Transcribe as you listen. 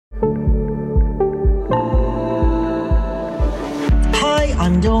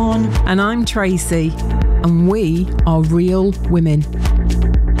Dawn. And I'm Tracy. And we are Real Women.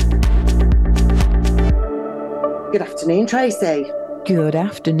 Good afternoon, Tracy. Good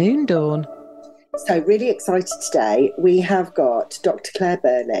afternoon, Dawn. So really excited today. We have got Dr. Clair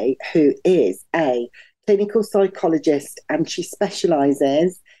Burley, who is a clinical psychologist and she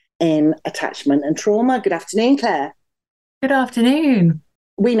specialises in attachment and trauma. Good afternoon, Claire. Good afternoon.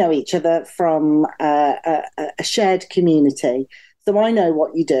 We know each other from a shared community. So I know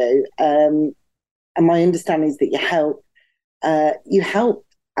what you do. And my understanding is that you help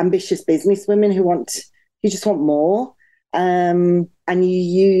ambitious businesswomen who just want more. And you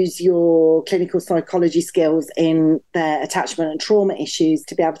use your clinical psychology skills in their attachment and trauma issues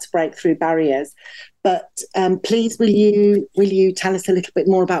to be able to break through barriers. But please, will you tell us a little bit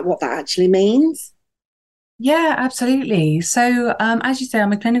more about what that actually means? Yeah, absolutely. So as you say,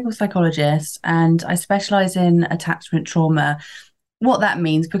 I'm a clinical psychologist and I specialise in attachment trauma. What that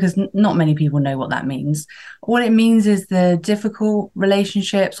means, because not many people know what that means. What it means is the difficult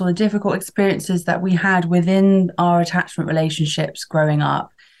relationships or the difficult experiences that we had within our attachment relationships growing up.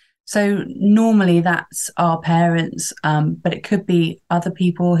 So normally that's our parents, but it could be other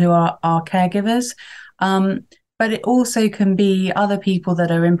people who are our caregivers. But it also can be other people that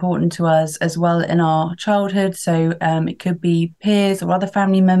are important to us as well in our childhood. So it could be peers or other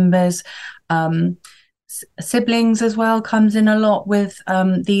family members. Siblings as well comes in a lot with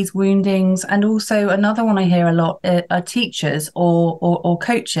these woundings. And also another one I hear a lot are teachers or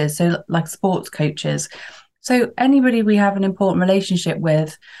coaches, so like sports coaches. So anybody we have an important relationship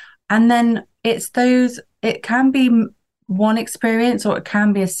with. And then it can be one experience or it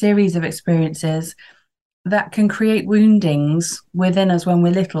can be a series of experiences that can create woundings within us when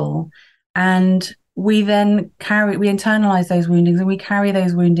we're little. And we then we internalize those woundings and we carry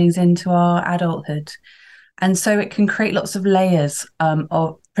those woundings into our adulthood. And so it can create lots of layers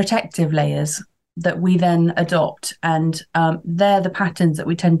of protective layers that we then adopt. And they're the patterns that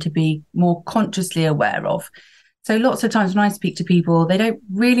we tend to be more consciously aware of. So lots of times when I speak to people, they don't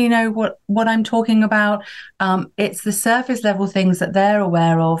really know what I'm talking about. It's the surface level things that they're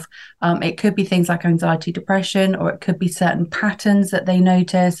aware of. It could be things like anxiety, depression, or it could be certain patterns that they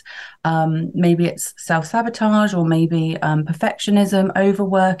notice. Maybe it's self-sabotage or maybe perfectionism,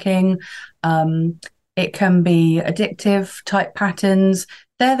 overworking. It can be addictive type patterns.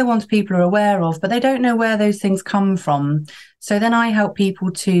 They're the ones people are aware of, but they don't know where those things come from. So then I help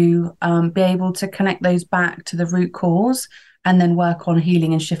people to be able to connect those back to the root cause and then work on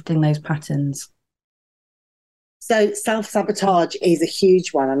healing and shifting those patterns. So self-sabotage is a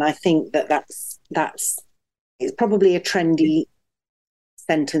huge one. And I think that's it's probably a trendy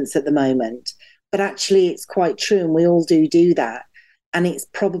sentence at the moment, but actually it's quite true. And we all do that. And it's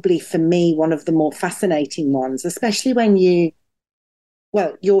probably, for me, one of the more fascinating ones, especially when you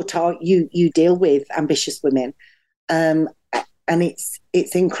deal with ambitious women. And it's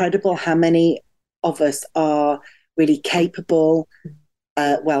incredible how many of us are really capable,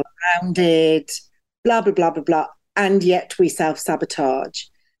 well-rounded, blah, blah, blah, blah, blah, and yet we self-sabotage.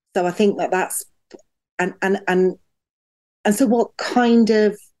 So I think that's, and so what kind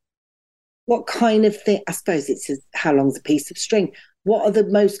of thing, I suppose it's how long's a piece of string. What are the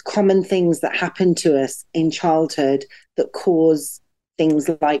most common things that happen to us in childhood that cause things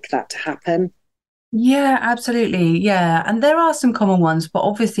like that to happen? Yeah, absolutely. Yeah. And there are some common ones, but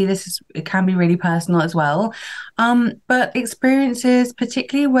obviously it can be really personal as well. But experiences,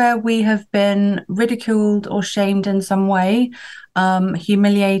 particularly where we have been ridiculed or shamed in some way,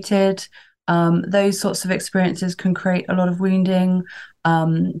 humiliated, those sorts of experiences can create a lot of wounding.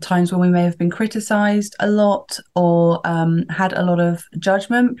 Times when we may have been criticized a lot or had a lot of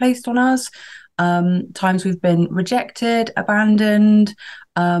judgment placed on us. Times we've been rejected, abandoned,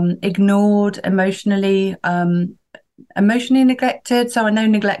 ignored, emotionally neglected. So I know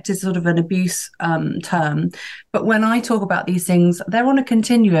neglect is sort of an abuse term, but when I talk about these things, they're on a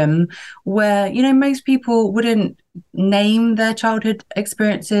continuum where, most people wouldn't name their childhood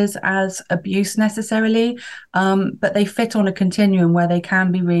experiences as abuse necessarily, but they fit on a continuum where they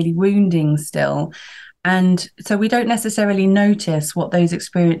can be really wounding still. And so we don't necessarily notice what those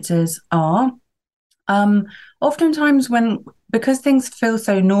experiences are. Oftentimes because things feel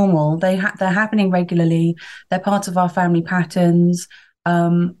so normal, they're happening regularly, they're part of our family patterns,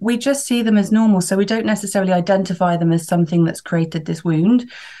 we just see them as normal. So we don't necessarily identify them as something that's created this wound.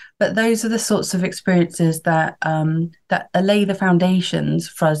 But those are the sorts of experiences that lay the foundations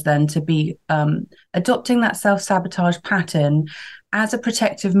for us then to be adopting that self-sabotage pattern as a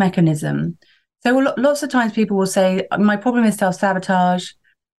protective mechanism. So lots of times people will say, my problem is self-sabotage.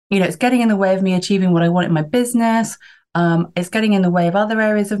 It's getting in the way of me achieving what I want in my business. It's getting in the way of other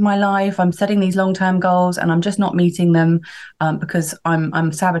areas of my life. I'm setting these long-term goals and I'm just not meeting them because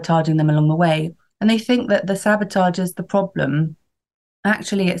I'm sabotaging them along the way. And they think that the sabotage is the problem.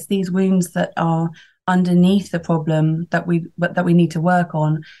 Actually, it's these wounds that are underneath the problem that we need to work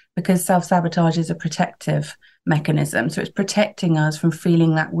on, because self-sabotage is a protective mechanism. So it's protecting us from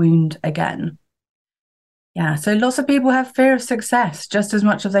feeling that wound again. Yeah. So lots of people have fear of success just as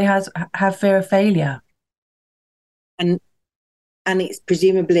much as they have fear of failure. And it's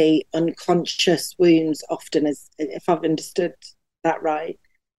presumably unconscious wounds often, as if I've understood that right.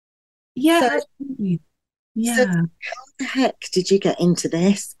 Yeah, so, absolutely. Yeah. So how the heck did you get into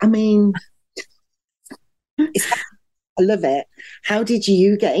this? I mean, I love it. How did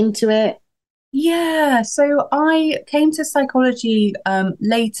you get into it? Yeah, so I came to psychology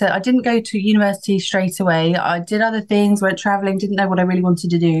later. I didn't go to university straight away. I did other things, went traveling, didn't know what I really wanted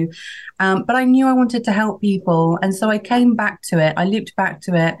to do. But I knew I wanted to help people. And so I came back to it. I looped back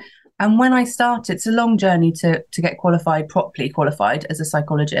to it. And when I started, it's a long journey to get qualified, properly qualified as a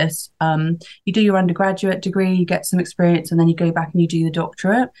psychologist. You do your undergraduate degree, you get some experience, and then you go back and you do the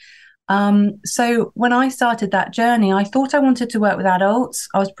doctorate. So when I started that journey, I thought I wanted to work with adults.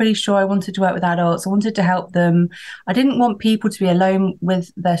 I was pretty sure I wanted to work with adults. I wanted to help them. I didn't want people to be alone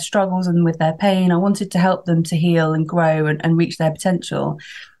with their struggles and with their pain. I wanted to help them to heal and grow and reach their potential.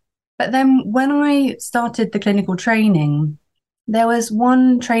 But then when I started the clinical training, there was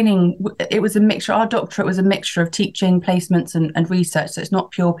one training, it was a mixture, our doctorate was a mixture of teaching, placements and research, so it's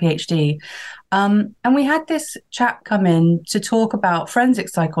not pure PhD. And we had this chap come in to talk about forensic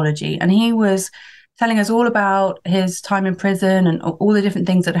psychology, and he was telling us all about his time in prison and all the different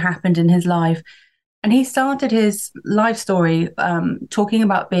things that happened in his life. And he started his life story talking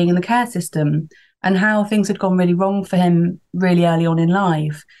about being in the care system and how things had gone really wrong for him really early on in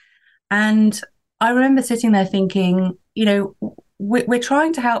life. And I remember sitting there thinking, we're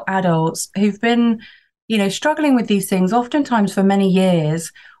trying to help adults who've been, struggling with these things oftentimes for many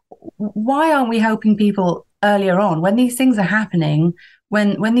years. Why aren't we helping people earlier on when these things are happening,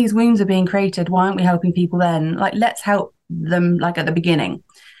 when these wounds are being created? Why aren't we helping people then? Like, let's help them like at the beginning.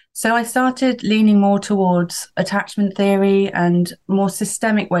 So I started leaning more towards attachment theory and more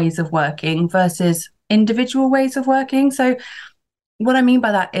systemic ways of working versus individual ways of working. So what I mean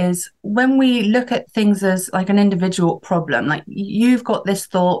by that is when we look at things as like an individual problem, like you've got this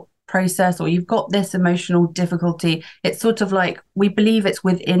thought process or you've got this emotional difficulty, it's sort of like we believe it's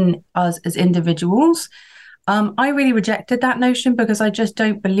within us as individuals. I really rejected that notion because I just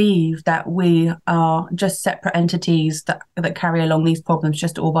don't believe that we are just separate entities that carry along these problems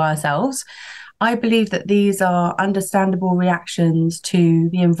just all by ourselves. I believe that these are understandable reactions to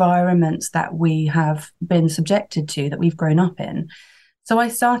the environments that we have been subjected to, that we've grown up in. So I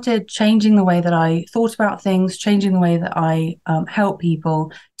started changing the way that I thought about things, changing the way that I help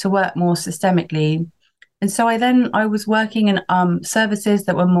people to work more systemically. And so I was working in services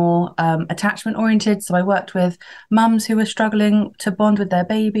that were more attachment oriented. So I worked with mums who were struggling to bond with their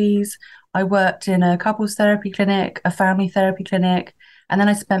babies. I worked in a couples therapy clinic, a family therapy clinic, and then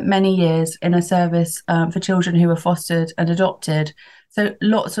I spent many years in a service for children who were fostered and adopted. So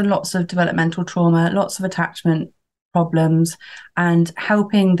lots and lots of developmental trauma, lots of attachment problems, and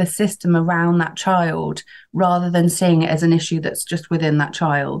helping the system around that child rather than seeing it as an issue that's just within that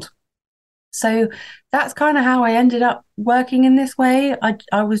child. So that's kind of how I ended up working in this way.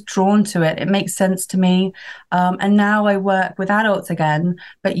 I was drawn to it. It makes sense to me. And now I work with adults again,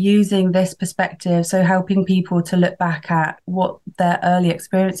 but using this perspective. So helping people to look back at what their early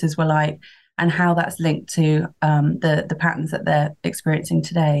experiences were like and how that's linked to the patterns that they're experiencing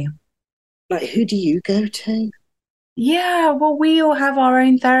today. Like, who do you go to? Yeah, well, we all have our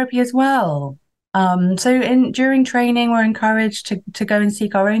own therapy as well. So during training, we're encouraged to go and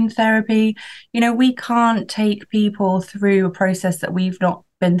seek our own therapy. We can't take people through a process that we've not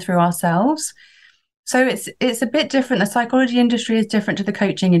been through ourselves. So it's a bit different. The psychology industry is different to the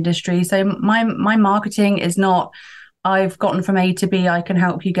coaching industry. So my marketing is not, I've gotten from A to B, I can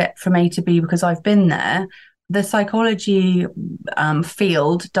help you get from A to B because I've been there. The psychology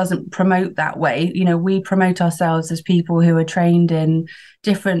field doesn't promote that way. We promote ourselves as people who are trained in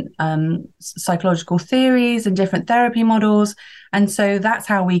different psychological theories and different therapy models. And so that's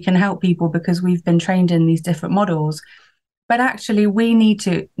how we can help people, because we've been trained in these different models. But actually,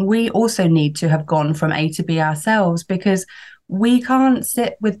 we also need to have gone from A to B ourselves, because we can't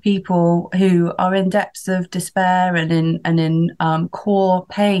sit with people who are in depths of despair and in core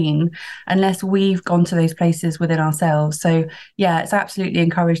pain unless we've gone to those places within ourselves. So yeah, it's absolutely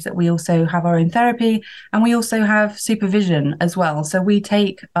encouraged that we also have our own therapy, and we also have supervision as well. So we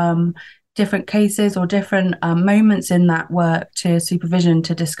take different cases or different moments in that work to supervision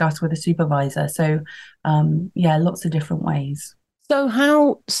to discuss with a supervisor. So yeah, lots of different ways. So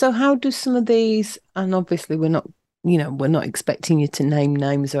how do some of these, and obviously we're not expecting you to name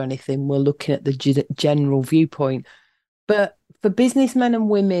names or anything. We're looking at the general viewpoint. But for businessmen and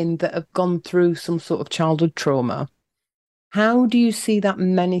women that have gone through some sort of childhood trauma, how do you see that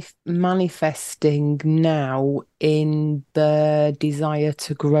manifesting now in the desire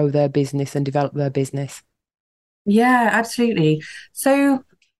to grow their business and develop their business? Yeah, absolutely. So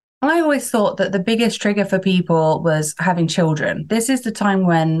I always thought that the biggest trigger for people was having children. This is the time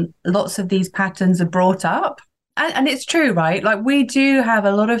when lots of these patterns are brought up. And it's true, right? Like we do have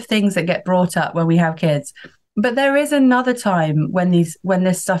a lot of things that get brought up when we have kids. But there is another time when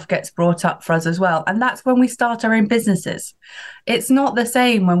this stuff gets brought up for us as well. And that's when we start our own businesses. It's not the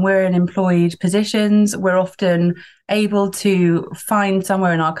same when we're in employed positions. We're often able to find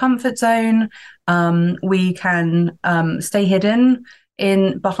somewhere in our comfort zone. We can stay hidden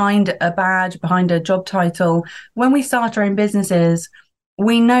in behind a badge, behind a job title. When we start our own businesses,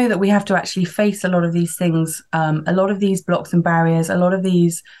 we know that we have to actually face a lot of these things, a lot of these blocks and barriers, a lot of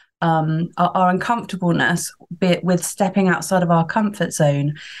these our uncomfortableness with stepping outside of our comfort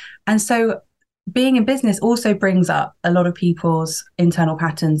zone. And so being in business also brings up a lot of people's internal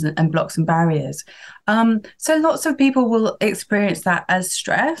patterns and blocks and barriers. So lots of people will experience that as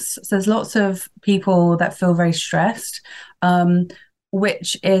stress. So there's lots of people that feel very stressed,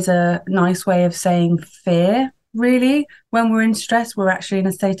 which is a nice way of saying fear. Really, when we're in stress, we're actually in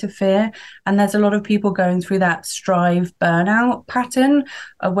a state of fear. And there's a lot of people going through that strive burnout pattern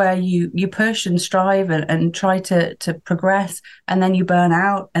where you push and strive and try to progress, and then you burn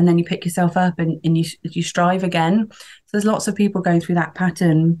out, and then you pick yourself up and you strive again. So there's lots of people going through that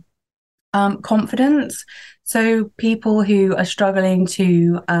pattern. Confidence. So people who are struggling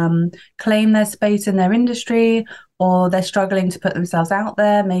to claim their space in their industry, or they're struggling to put themselves out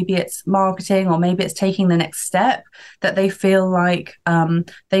there. Maybe it's marketing, or maybe it's taking the next step that they feel like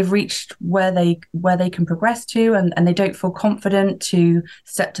they've reached where they can progress to, and they don't feel confident to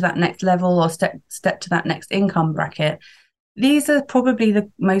step to that next level or step to that next income bracket. These are probably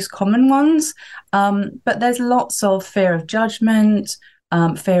the most common ones, but there's lots of fear of judgment,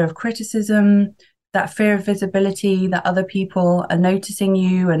 fear of criticism, that fear of visibility, that other people are noticing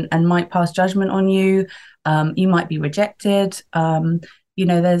you and might pass judgment on you. You might be rejected.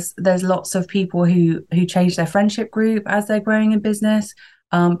 There's lots of people who change their friendship group as they're growing in business,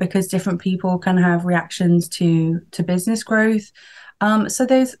 because different people can have reactions to business growth. So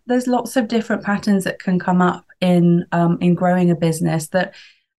there's lots of different patterns that can come up in growing a business, that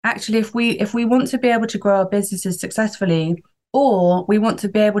actually if we want to be able to grow our businesses successfully, or we want to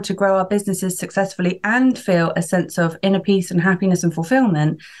be able to grow our businesses successfully and feel a sense of inner peace and happiness and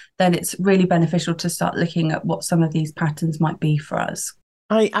fulfillment, then it's really beneficial to start looking at what some of these patterns might be for us.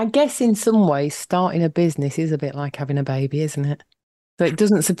 I guess in some ways, starting a business is a bit like having a baby, isn't it? So it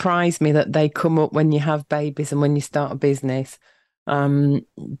doesn't surprise me that they come up when you have babies and when you start a business.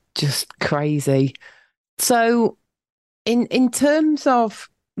 Just crazy. So in terms of,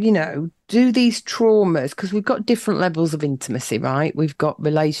 do these traumas, because we've got different levels of intimacy, right? We've got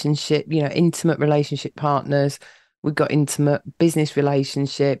intimate relationship partners. We've got intimate business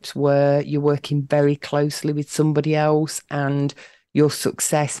relationships where you're working very closely with somebody else and your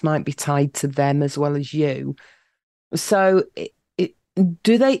success might be tied to them as well as you. So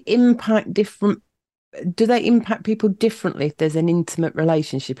do they impact people differently if there's an intimate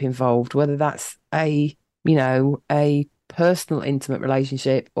relationship involved, whether that's a personal intimate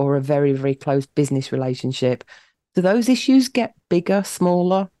relationship or a very, very close business relationship? Do those issues get bigger,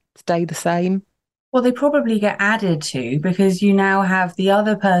 smaller, stay the same? Well, they probably get added to, because you now have the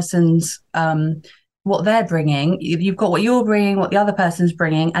other person's what they're bringing. You've got what you're bringing, what the other person's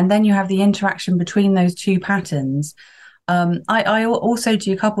bringing, and then you have the interaction between those two patterns. I also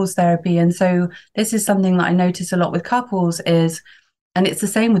do couples therapy, and so this is something that I notice a lot with couples and it's the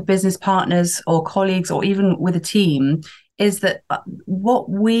same with business partners or colleagues or even with a team, is that what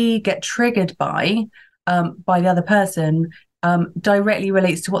we get triggered by the other person directly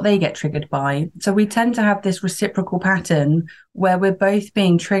relates to what they get triggered by. So we tend to have this reciprocal pattern where we're both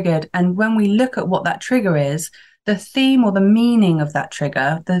being triggered. And when we look at what that trigger is, the theme or the meaning of that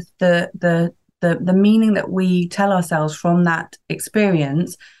trigger, the meaning that we tell ourselves from that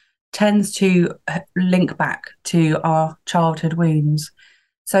experience tends to link back to our childhood wounds.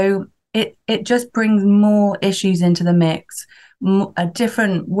 So it just brings more issues into the mix,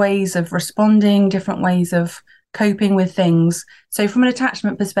 different ways of responding, different ways of coping with things. So from an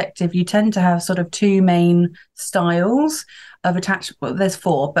attachment perspective, you tend to have sort of two main styles of attachment. Well, there's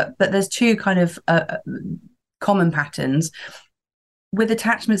four, but there's two kind of common patterns. With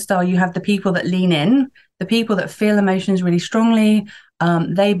attachment style, you have the people that lean in, the people that feel emotions really strongly.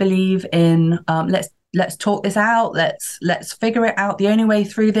 They believe in let's talk this out. Let's figure it out. The only way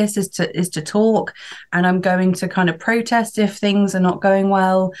through this is to talk, and I'm going to kind of protest if things are not going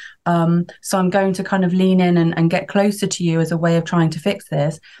well. So I'm going to kind of lean in and get closer to you as a way of trying to fix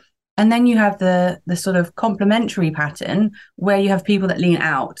this. And then you have the sort of complementary pattern where you have people that lean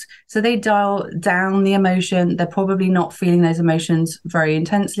out. So they dial down the emotion. They're probably not feeling those emotions very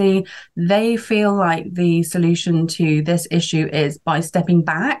intensely. They feel like the solution to this issue is by stepping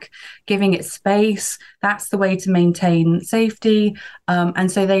back, giving it space. That's the way to maintain safety. And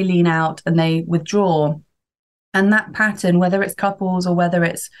so they lean out and they withdraw. And that pattern, whether it's couples or whether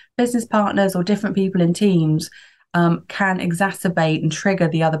it's business partners or different people in teams, can exacerbate and trigger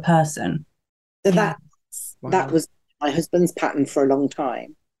the other person. So that was my husband's pattern for a long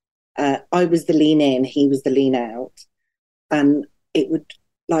time. I was the lean in, he was the lean out. And it would,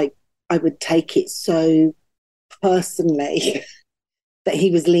 like, I would take it so personally that he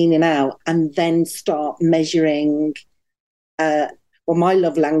was leaning out and then start measuring, well, my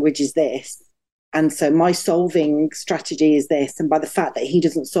love language is this. And so my solving strategy is this. And by the fact that he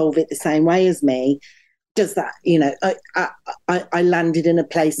doesn't solve it the same way as me, does that, I landed in a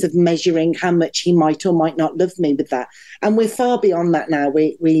place of measuring how much he might or might not love me with that. And we're far beyond that now.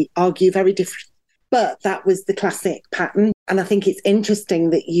 We argue very different. But that was the classic pattern. And I think it's interesting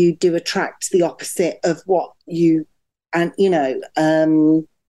that you do attract the opposite of what you, and, and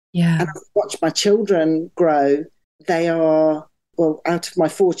I've watched my children grow. They are, well, out of my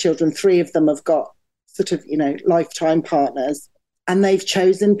 4 children, 3 of them have got sort of, lifetime partners. And they've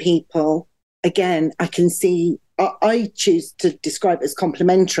chosen people. Again, I can see, I choose to describe it as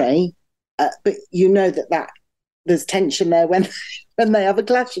complementary, but that there's tension there when they have a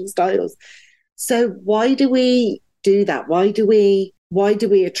clash in styles. So why do we do that? Why do we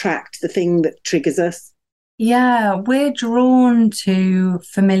attract the thing that triggers us? Yeah, we're drawn to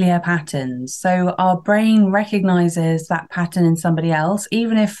familiar patterns. So our brain recognizes that pattern in somebody else,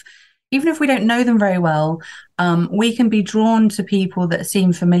 even if we don't know them very well. We can be drawn to people that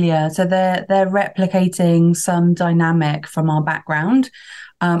seem familiar. So they're replicating some dynamic from our background,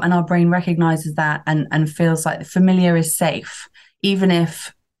 and our brain recognizes that and feels like the familiar is safe. Even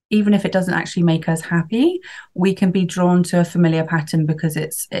if it doesn't actually make us happy, we can be drawn to a familiar pattern because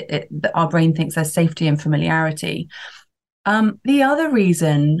our brain thinks there's safety and familiarity. The other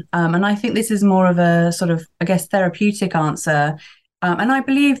reason, and I think this is more of a sort of, I guess, therapeutic answer, and I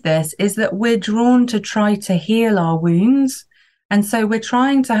believe this, is that we're drawn to try to heal our wounds. And so we're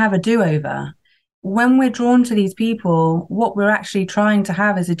trying to have a do-over. When we're drawn to these people, what we're actually trying to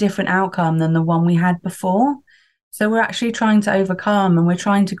have is a different outcome than the one we had before. So we're actually trying to overcome and we're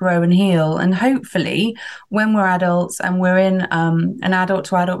trying to grow and heal. And hopefully when we're adults and we're in an adult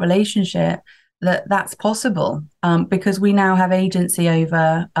to adult relationship, that's possible because we now have agency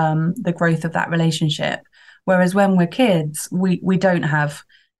over the growth of that relationship. Whereas when we're kids, we don't have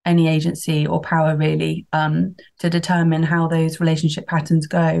any agency or power really to determine how those relationship patterns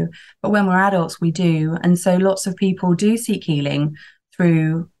go. But when we're adults, we do. And so lots of people do seek healing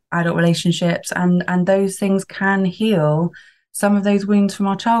through adult relationships, and those things can heal some of those wounds from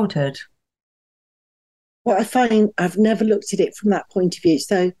our childhood. Well, I find I've never looked at it from that point of view.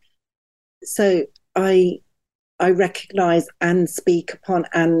 So I recognise and speak upon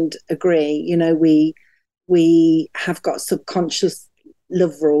and agree. We have got subconscious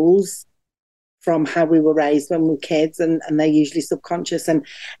love rules from how we were raised when we were kids, and they're usually subconscious. And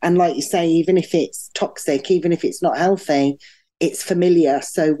like you say, even if it's toxic, even if it's not healthy, it's familiar.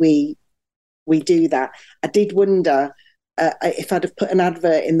 So we do that. I did wonder if I'd have put an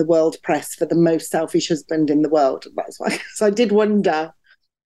advert in the World Press for the most selfish husband in the world. That's why. So I did wonder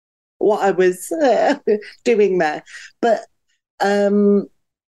what I was doing there. But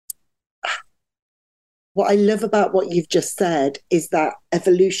what I love about what you've just said is that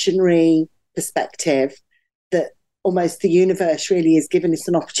evolutionary perspective that almost the universe really has given us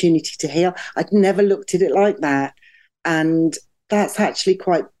an opportunity to heal. I'd never looked at it like that. And that's actually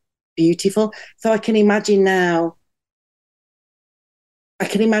quite beautiful. So I can imagine now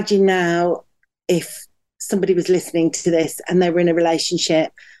if somebody was listening to this and they were in a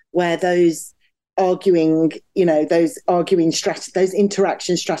relationship where those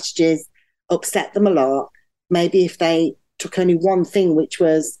interaction strategies upset them a lot. Maybe if they took only one thing, which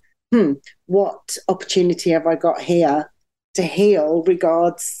was, what opportunity have I got here to heal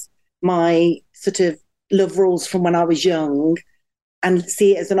regards my sort of love rules from when I was young and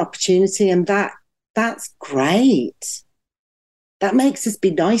see it as an opportunity. And that's great. That makes us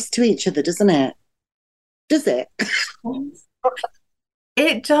be nice to each other, doesn't it? Does it?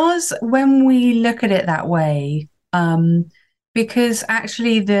 It does when we look at it that way. Because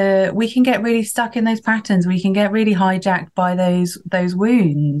actually we can get really stuck in those patterns. We can get really hijacked by those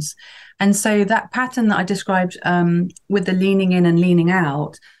wounds. And so that pattern that I described with the leaning in and leaning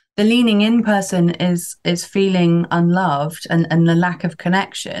out, the leaning in person is feeling unloved and the lack of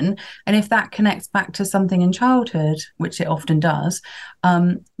connection. And if that connects back to something in childhood, which it often does,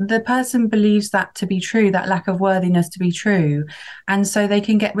 the person believes that to be true, that lack of worthiness to be true. And so they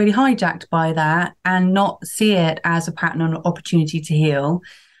can get really hijacked by that and not see it as a pattern or an opportunity to heal.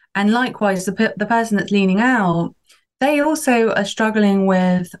 And likewise, the person that's leaning out, they also are struggling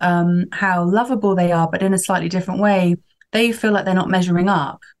with how lovable they are, but in a slightly different way. They feel like they're not measuring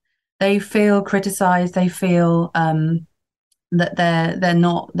up. They feel criticized. They feel that they're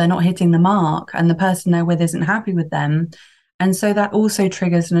not hitting the mark, and the person they're with isn't happy with them. And so that also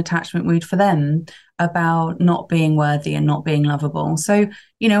triggers an attachment wound for them about not being worthy and not being lovable. So,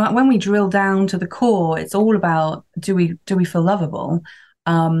 when we drill down to the core, it's all about, do we feel lovable?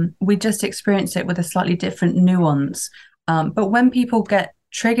 We just experience it with a slightly different nuance. But when people get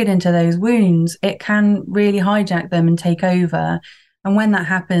triggered into those wounds, it can really hijack them and take over. And when that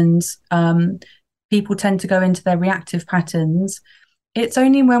happens, people tend to go into their reactive patterns. It's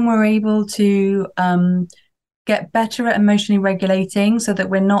only when we're able to get better at emotionally regulating so that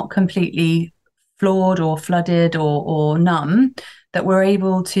we're not completely flawed or flooded or numb, that we're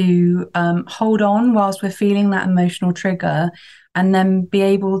able to hold on whilst we're feeling that emotional trigger, and then be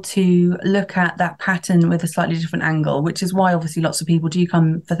able to look at that pattern with a slightly different angle, which is why obviously lots of people do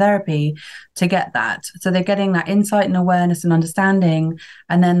come for therapy to get that. So they're getting that insight and awareness and understanding,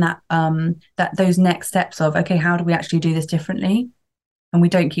 and then that those next steps of, okay, how do we actually do this differently? And we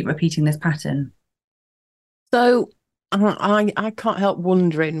don't keep repeating this pattern. So I can't help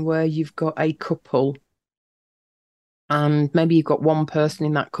wondering where you've got a couple and maybe you've got one person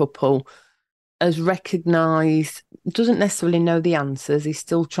in that couple has recognised, doesn't necessarily know the answers, he's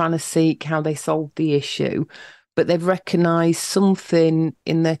still trying to seek how they solve the issue, but they've recognised something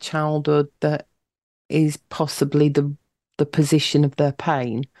in their childhood that is possibly the position of their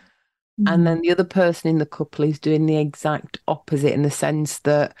pain. And then the other person in the couple is doing the exact opposite, in the sense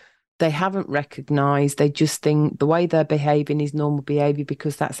that they haven't recognised, they just think the way they're behaving is normal behaviour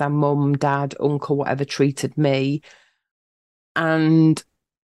because that's how mum, dad, uncle, whatever treated me. And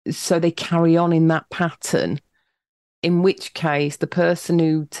so they carry on in that pattern, in which case the person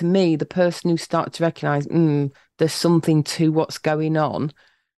who starts to recognise, there's something to what's going on,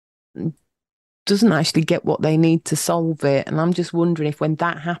 doesn't actually get what they need to solve it. And I'm just wondering if when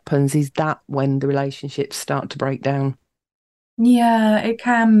that happens, is that when the relationships start to break down? Yeah, it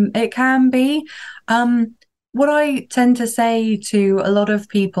can be. What I tend to say to a lot of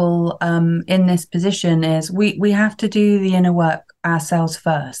people in this position is we have to do the inner work ourselves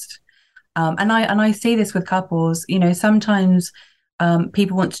first. And I see this with couples. Sometimes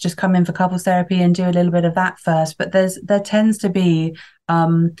people want to just come in for couples therapy and do a little bit of that first, but there tends to be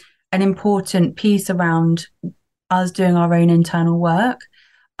an important piece around us doing our own internal work,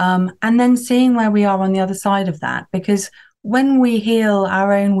 and then seeing where we are on the other side of that. Because when we heal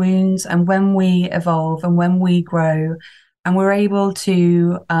our own wounds and when we evolve and when we grow and we're able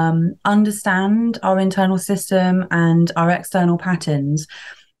to understand our internal system and our external patterns,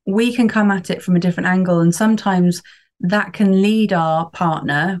 we can come at it from a different angle. And sometimes that can lead our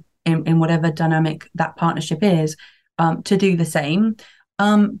partner in whatever dynamic that partnership is to do the same.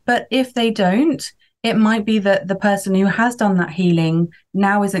 But if they don't, it might be that the person who has done that healing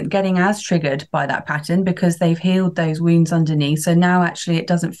now isn't getting as triggered by that pattern because they've healed those wounds underneath. So now actually it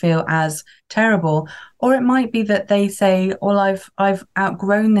doesn't feel as terrible. Or it might be that they say, well, I've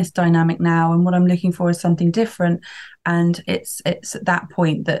outgrown this dynamic now, and what I'm looking for is something different. And it's at that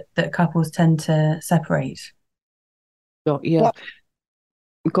point that couples tend to separate. Yeah. Well,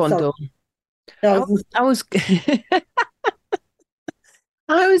 go on, Dawn. No, I was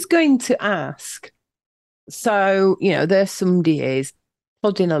I was going to ask. So, there's somebody is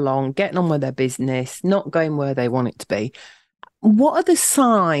plodding along, getting on with their business, not going where they want it to be. What are the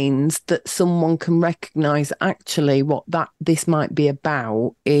signs that someone can recognise actually what this might be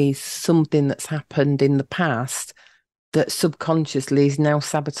about is something that's happened in the past that subconsciously is now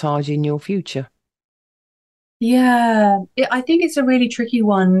sabotaging your future? Yeah, I think it's a really tricky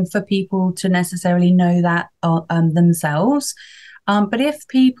one for people to necessarily know that themselves. But if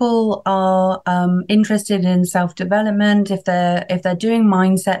people are interested in self-development, if they're doing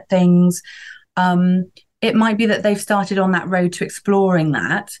mindset things, it might be that they've started on that road to exploring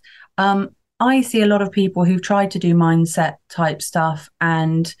that. I see a lot of people who've tried to do mindset type stuff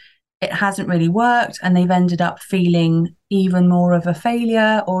and it hasn't really worked, and they've ended up feeling even more of a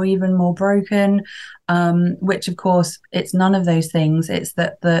failure or even more broken, which of course it's none of those things. It's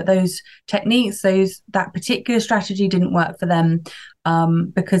that those techniques, that particular strategy didn't work for them,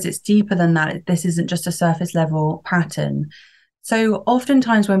 because it's deeper than that. This isn't just a surface level pattern. So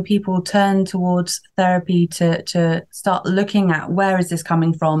oftentimes when people turn towards therapy to start looking at where is this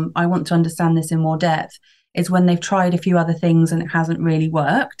coming from, I want to understand this in more depth, is when they've tried a few other things and it hasn't really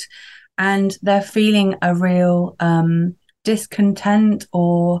worked. And they're feeling a real discontent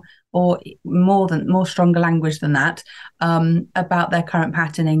or more stronger language than that, about their current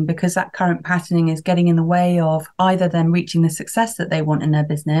patterning, because that current patterning is getting in the way of either them reaching the success that they want in their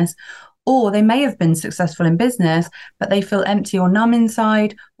business, or they may have been successful in business, but they feel empty or numb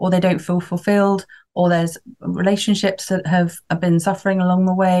inside, or they don't feel fulfilled, or there's relationships that have been suffering along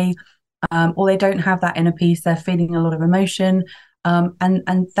the way, or they don't have that inner peace. They're feeling a lot of emotion.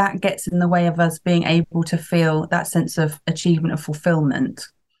 And that gets in the way of us being able to feel that sense of achievement, of fulfillment.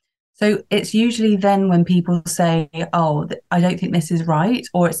 So it's usually then when people say, oh, I don't think this is right,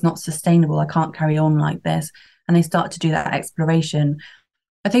 or it's not sustainable, I can't carry on like this, and they start to do that exploration.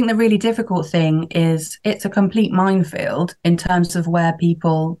 I think the really difficult thing is it's a complete minefield in terms of where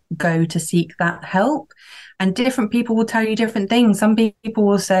people go to seek that help. And different people will tell you different things. Some people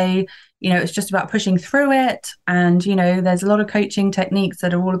will say, it's just about pushing through it. And, there's a lot of coaching techniques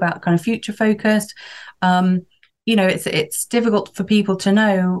that are all about kind of future focused. It's difficult for people to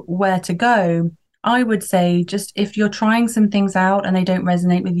know where to go. I would say, just if you're trying some things out and they don't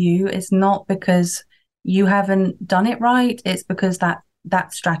resonate with you, it's not because you haven't done it right. It's because that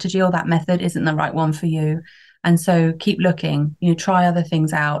strategy or that method isn't the right one for you. And so keep looking, try other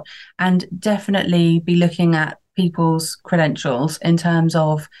things out, and definitely be looking at people's credentials in terms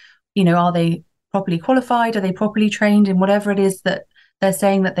of, are they properly qualified? Are they properly trained in whatever it is that they're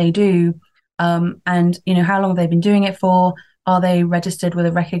saying that they do? And, how long have they been doing it for? Are they registered with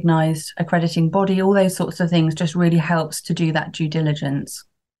a recognized accrediting body? All those sorts of things just really helps to do that due diligence.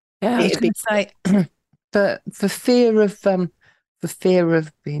 Yeah, I was going to say, for fear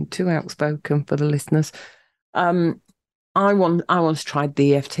of being too outspoken for the listeners, I once tried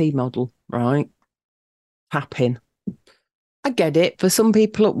the EFT model, right? Tapping. I get it. For some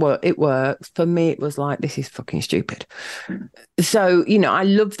people it works. For me, it was like, this is fucking stupid. So, I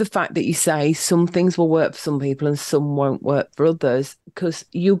love the fact that you say some things will work for some people and some won't work for others, because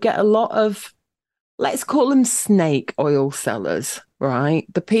you get a lot of, let's call them snake oil sellers,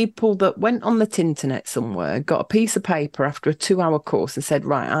 right? The people that went on the internet somewhere, got a piece of paper after a 2-hour course and said,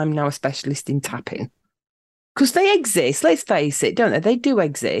 right, I'm now a specialist in tapping. Because they exist, let's face it, don't they? They do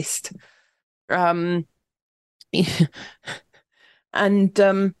exist. So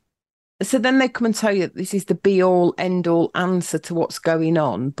then they come and tell you that this is the be-all, end-all answer to what's going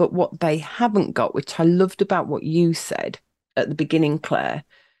on. But what they haven't got, which I loved about what you said at the beginning, Claire,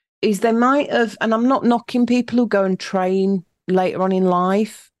 is they might have, and I'm not knocking people who go and train later on in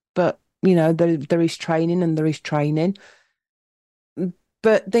life, but, there is training and there is training.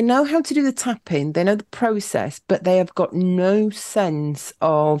 But they know how to do the tapping, they know the process, but they have got no sense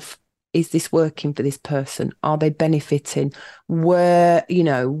of, is this working for this person? Are they benefiting? Where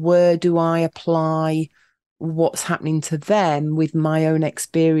do I apply what's happening to them with my own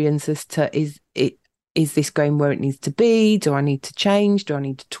experience as to, is this going where it needs to be? Do I need to change? Do I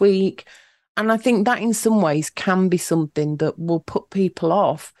need to tweak? And I think that in some ways can be something that will put people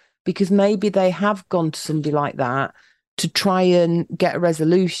off, because maybe they have gone to somebody like that to try and get a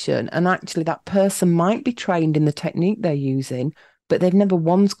resolution. And actually that person might be trained in the technique they're using, but they've never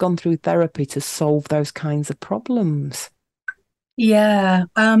once gone through therapy to solve those kinds of problems. Yeah.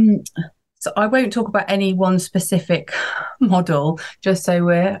 So I won't talk about any one specific model, just so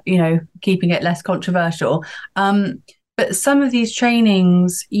we're, keeping it less controversial. But some of these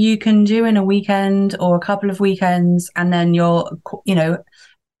trainings you can do in a weekend or a couple of weekends, and then you're,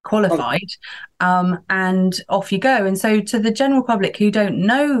 qualified, and off you go. And so to the general public who don't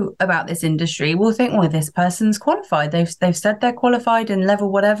know about this industry will think, well, this person's qualified. They've said they're qualified in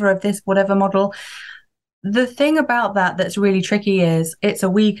level whatever of this, whatever model. The thing about that's really tricky is it's a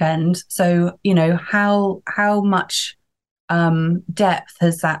weekend. So, how much depth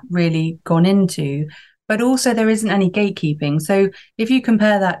has that really gone into? But also there isn't any gatekeeping. So if you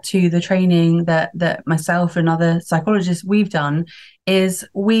compare that to the training that myself and other psychologists we've done, is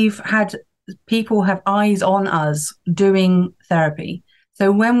we've had people have eyes on us doing therapy.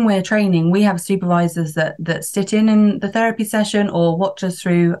 So when we're training, we have supervisors that sit in the therapy session or watch us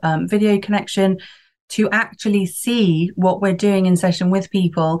through video connection to actually see what we're doing in session with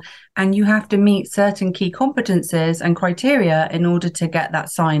people. And you have to meet certain key competences and criteria in order to get that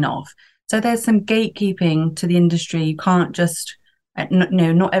sign off. So there's some gatekeeping to the industry. You can't just,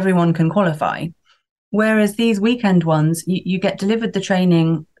 not everyone can qualify. Whereas these weekend ones, you get delivered the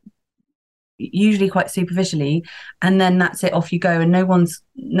training usually quite superficially, and then that's it, off you go, and no one's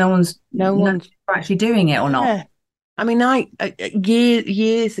actually doing it or not. I mean,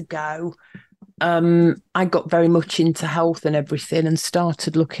 years ago, I got very much into health and everything and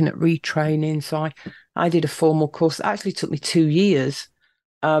started looking at retraining. So I did a formal course. It actually took me 2 years.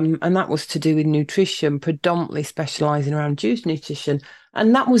 And that was to do with nutrition, predominantly specialising around juice nutrition.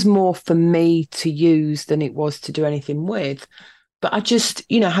 And that was more for me to use than it was to do anything with. But I just,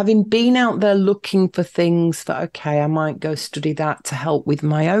 having been out there looking for things that, okay, I might go study that to help with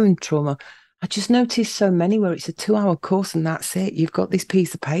my own trauma. I just noticed so many where it's a 2-hour course and that's it. You've got this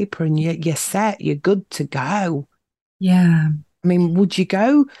piece of paper and you're set, you're good to go. Yeah. I mean, would you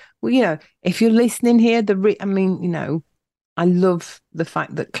go? Well, if you're listening here, I love the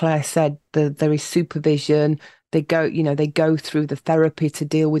fact that Claire said that there is supervision. They go through the therapy to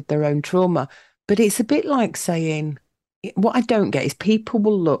deal with their own trauma. But it's a bit like saying, what I don't get is people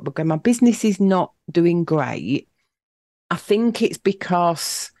will look, okay, my business is not doing great. I think it's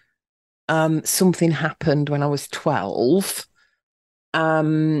because something happened when I was 12.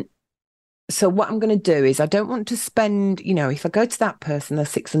 So what I'm going to do is I don't want to spend, if I go to that person, they're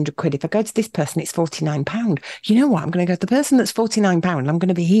 600 quid. If I go to this person, it's £49. You know what? I'm going to go to the person that's £49 and I'm going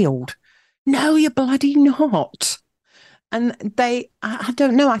to be healed. No, you're bloody not. And I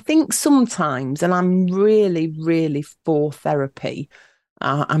don't know. I think sometimes, and I'm really, really for therapy.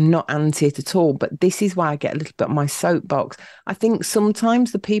 I'm not anti it at all, but this is why I get a little bit on my soapbox. I think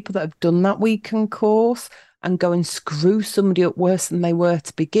sometimes the people that have done that weekend course and go and screw somebody up worse than they were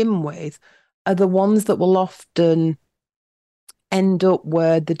to begin with are the ones that will often end up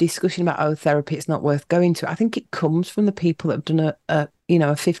where the discussion about, therapy, it's not worth going to. I think it comes from the people that have done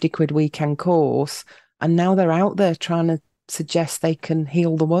a 50 quid weekend course, and now they're out there trying to suggest they can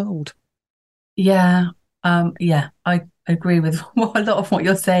heal the world. Yeah. I agree with a lot of what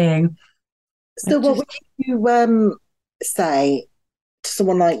you're saying. So what would you say to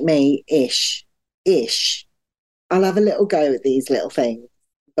someone like me, ish, I'll have a little go at these little things,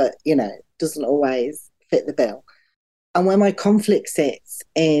 but, doesn't always fit the bill. And where my conflict sits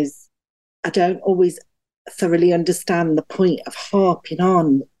is I don't always thoroughly understand the point of harping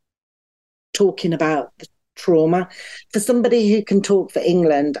on talking about the trauma. For somebody who can talk for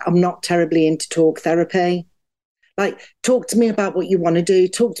England, I'm not terribly into talk therapy. Like, talk to me about what you want to do.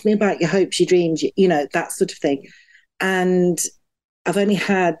 Talk to me about your hopes, your dreams, that sort of thing. And I've only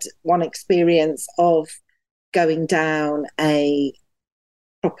had one experience of going down a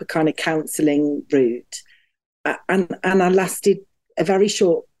proper kind of counselling route. And I lasted a very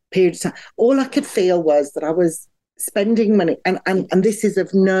short period of time. All I could feel was that I was spending money. And this is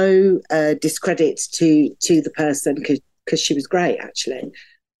of no discredit to the person, because she was great, actually.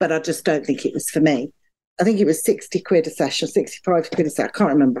 But I just don't think it was for me. I think it was 60 quid a session, 65 quid a session. I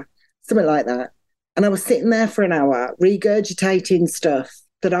can't remember. Something like that. And I was sitting there for an hour regurgitating stuff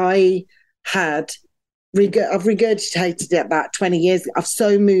that I had. I've regurgitated it about 20 years. I've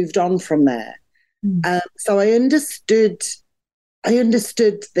so moved on from there. So I understood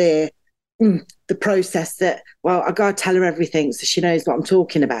the process that, well, I got to tell her everything so she knows what I'm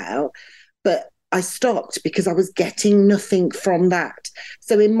talking about. But I stopped because I was getting nothing from that.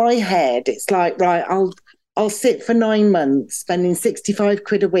 So in my head, it's like, right, I'll sit for 9 months, spending 65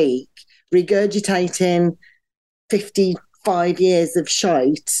 quid a week, regurgitating 55 years of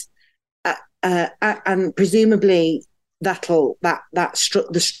shite. And presumably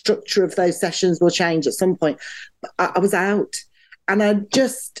the structure of those sessions will change at some point. But I was out, and I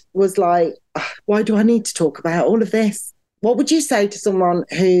just was like, why do I need to talk about all of this? What would you say to someone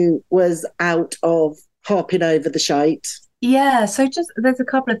who was out of harping over the shite? Yeah, so there's a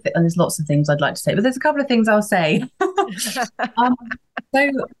couple of there's lots of things I'd like to say, but there's a couple of things I'll say.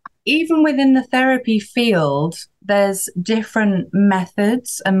 So even within the therapy field, there's different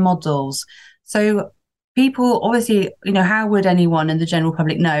methods and models. So people, obviously, how would anyone in the general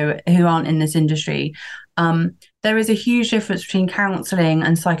public know who aren't in this industry? There is a huge difference between counselling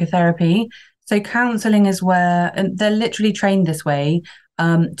and psychotherapy. So counselling is where they're literally trained this way,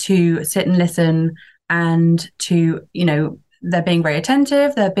 to sit and listen, and to, they're being very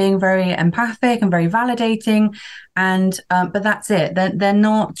attentive, they're being very empathic and very validating, and but that's it. They're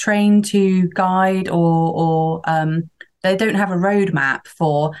not trained to guide or They don't have a roadmap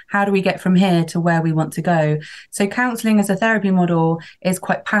for how do we get from here to where we want to go. So counselling as a therapy model is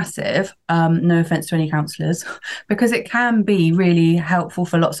quite passive, no offence to any counsellors, because it can be really helpful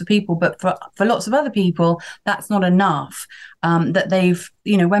for lots of people. But for lots of other people, that's not enough. That they've,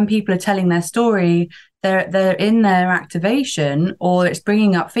 when people are telling their story, they're in their activation, or it's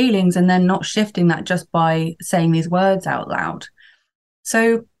bringing up feelings and then not shifting that just by saying these words out loud.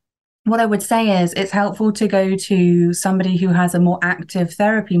 So what I would say is it's helpful to go to somebody who has a more active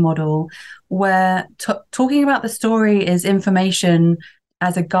therapy model where talking about the story is information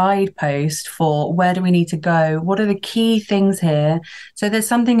as a guidepost for where do we need to go? What are the key things here? So there's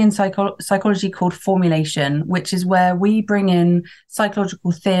something in psychology called formulation, which is where we bring in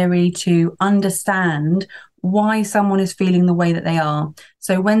psychological theory to understand why someone is feeling the way that they are.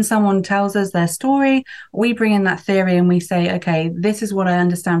 So when someone tells us their story, we bring in that theory and we say, okay, this is what I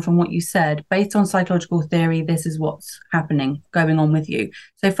understand from what you said. Based on psychological theory, this is what's happening, going on with you.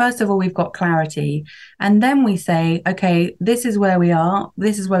 So first of all, we've got clarity. And then we say, okay, this is where we are.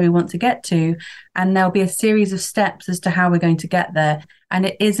 This is where we want to get to. And there'll be a series of steps as to how we're going to get there. And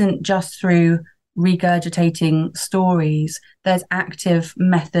it isn't just through regurgitating stories. There's active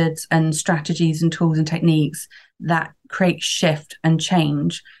methods and strategies and tools and techniques that create shift and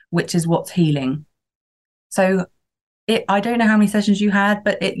change, which is what's healing. So I don't know how many sessions you had,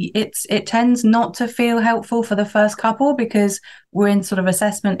 but it tends not to feel helpful for the first couple because we're in sort of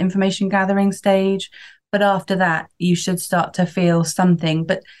assessment information gathering stage. But after that, you should start to feel something.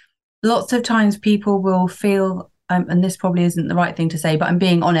 But lots of times people will feel, and this probably isn't the right thing to say, but I'm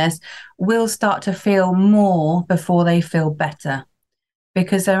being honest, will start to feel more before they feel better,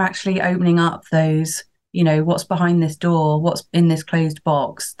 because they're actually opening up those, what's behind this door, what's in this closed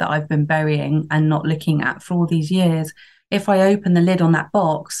box that I've been burying and not looking at for all these years. If I open the lid on that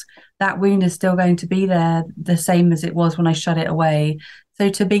box, that wound is still going to be there the same as it was when I shut it away. So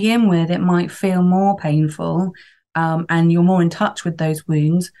to begin with, it might feel more painful, and you're more in touch with those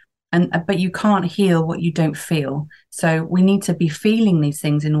wounds. But you can't heal what you don't feel. So we need to be feeling these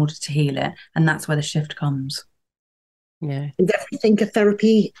things in order to heal it. And that's where the shift comes. Yeah. Is everything a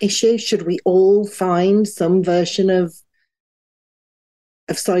therapy issue? Should we all find some version of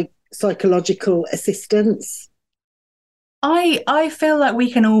psychological assistance? I feel like we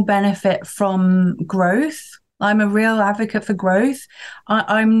can all benefit from growth. I'm a real advocate for growth.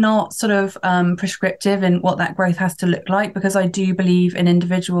 I'm not sort of prescriptive in what that growth has to look like, because I do believe in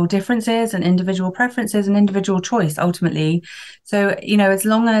individual differences and individual preferences and individual choice ultimately. So, as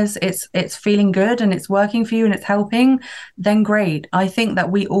long as it's feeling good and it's working for you and it's helping, then great. I think that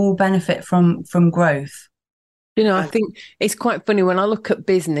we all benefit from growth. I think it's quite funny when I look at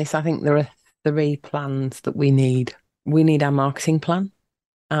business. I think there are 3 plans that we need. We need our marketing plan,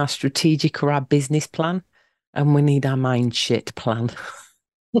 our strategic or our business plan, and we need our mind shit plan.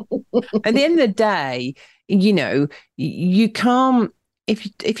 At the end of the day, you can't,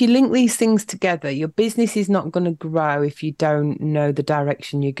 if you link these things together, your business is not going to grow if you don't know the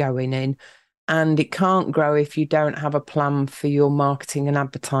direction you're going in. And it can't grow if you don't have a plan for your marketing and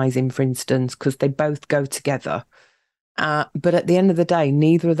advertising, for instance, because they both go together. But at the end of the day,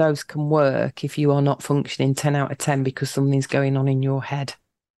 neither of those can work if you are not functioning 10 out of 10 because something's going on in your head.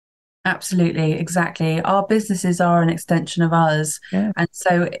 Absolutely, exactly. Our businesses are an extension of us. Yeah. And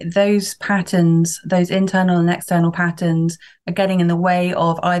so those patterns, those internal and external patterns, are getting in the way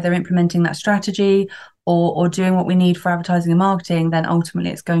of either implementing that strategy or doing what we need for advertising and marketing. Then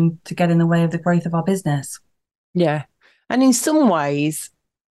ultimately it's going to get in the way of the growth of our business. Yeah. And in some ways,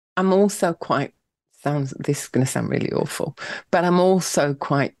 I'm also this is going to sound really awful, but I'm also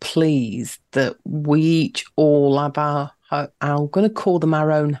quite pleased that we each all have I'm going to call them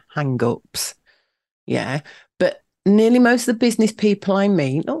our own hang-ups. Yeah. But nearly most of the business people I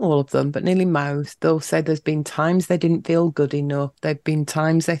meet, not all of them, but nearly most, they'll say there's been times they didn't feel good enough. There've been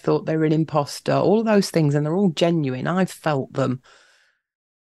times they thought they were an imposter, all of those things, and they're all genuine. I've felt them.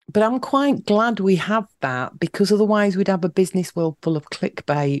 But I'm quite glad we have that, because otherwise we'd have a business world full of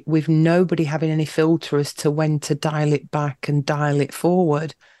clickbait with nobody having any filter as to when to dial it back and dial it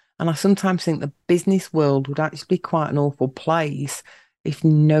forward. And I sometimes think the business world would actually be quite an awful place if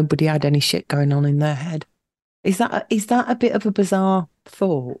nobody had any shit going on in their head. Is that a bit of a bizarre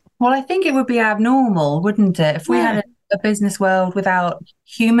thought? Well, I think it would be abnormal, wouldn't it? If we had a business world without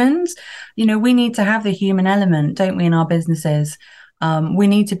humans, we need to have the human element, don't we, in our businesses? We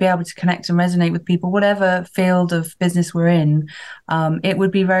need to be able to connect and resonate with people, whatever field of business we're in. It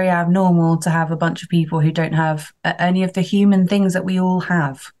would be very abnormal to have a bunch of people who don't have any of the human things that we all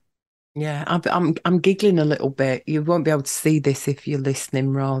have. Yeah, I'm giggling a little bit. You won't be able to see this if you're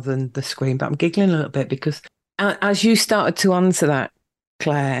listening rather than the screen, but I'm giggling a little bit because As you started to answer that,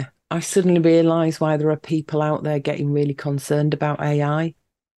 Claire, I suddenly realised why there are people out there getting really concerned about AI.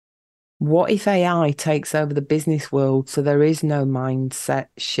 What if AI takes over the business world so there is no mindset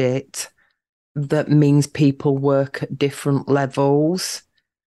shit that means people work at different levels?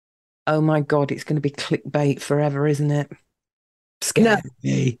 Oh my God, it's going to be clickbait forever, isn't it? No, Scary.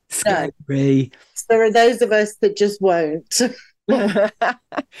 no. Scary. There are those of us that just won't.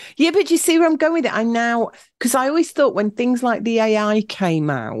 Yeah, but you see where I'm going with it? Because I always thought when things like the AI came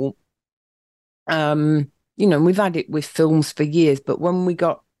out, we've had it with films for years, but when we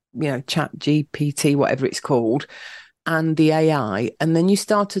got, Chat GPT, whatever it's called, and the AI, and then you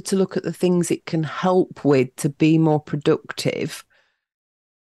started to look at the things it can help with to be more productive,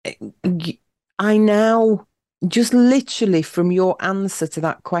 I now just literally from your answer to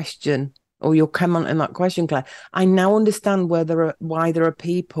that question or your comment on that question, Claire, I now understand why there are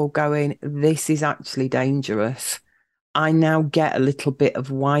people going, this is actually dangerous. I now get a little bit of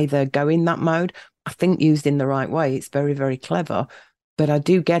why they're going that mode. I think used in the right way, it's very, very clever. But I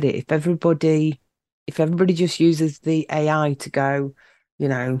do get it. If everybody just uses the AI to go,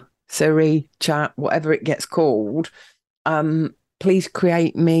 Siri, chat, whatever it gets called, please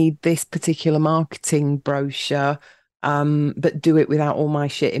create me this particular marketing brochure, but do it without all my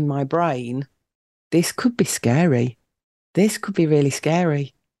shit in my brain. This could be scary. This could be really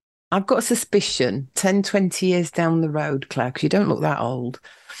scary. I've got a suspicion 10, 20 years down the road, Claire, because you don't look that old.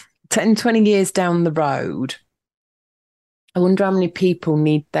 10, 20 years down the road, I wonder how many people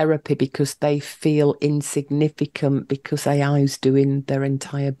need therapy because they feel insignificant because AI is doing their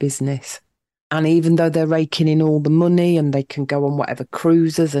entire business. And even though they're raking in all the money and they can go on whatever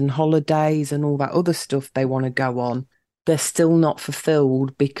cruises and holidays and all that other stuff they want to go on, they're still not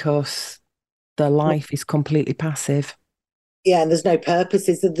fulfilled because their life is completely passive. Yeah, and there's no purpose.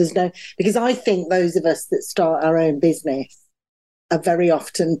 Because I think those of us that start our own business are very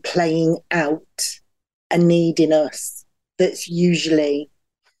often playing out a need in us that's usually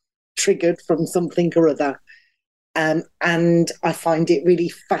triggered from something or other. And I find it really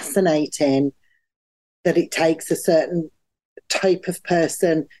fascinating that it takes a certain type of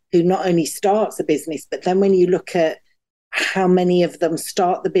person who not only starts a business, but then when you look at how many of them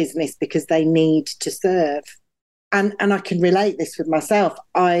start the business because they need to serve. And I can relate this with myself.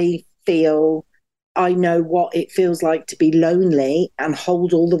 I feel I know what it feels like to be lonely and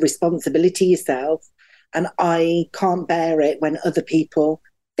hold all the responsibility yourself. And I can't bear it when other people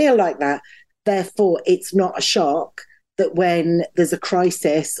feel like that. Therefore, it's not a shock that when there's a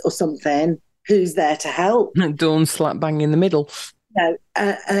crisis or something, who's there to help? Dawn slap bang in the middle. No,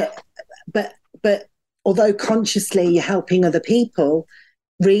 but although consciously you're helping other people,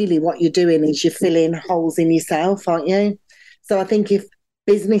 really what you're doing is you're filling holes in yourself, aren't you? So I think if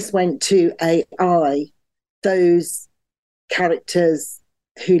business went to AI, those characters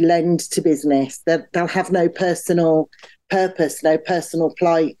who lend to business, they'll have no personal purpose, no personal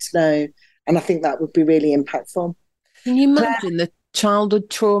plight, and I think that would be really impactful. Can you imagine the childhood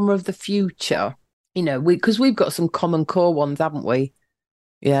trauma of the future? Because we've got some common core ones, haven't we?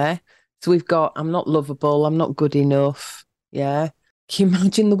 Yeah. So we've got, I'm not lovable, I'm not good enough. Yeah. Can you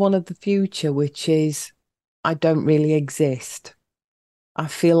imagine the one of the future, which is, I don't really exist. I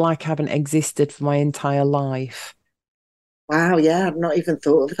feel like I haven't existed for my entire life. Wow, yeah, I've not even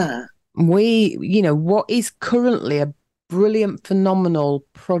thought of that. What is currently a brilliant, phenomenal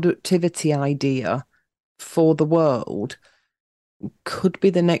productivity idea for the world could be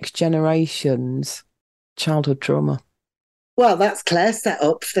the next generation's childhood trauma. Well, that's Claire's set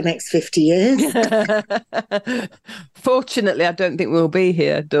up for the next 50 years. Fortunately, I don't think we'll be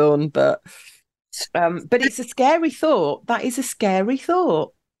here, Dawn, but it's a scary thought. That is a scary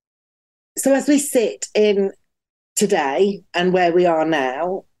thought. So as we sit in today and where we are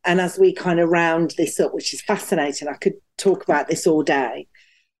now, and as we kind of round this up, which is fascinating, I could talk about this all day.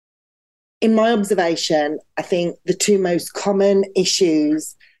 In my observation, I think the two most common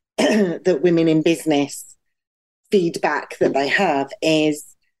issues that women in business feedback that they have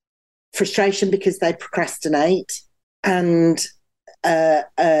is frustration because they procrastinate and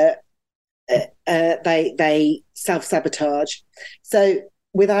they self-sabotage. So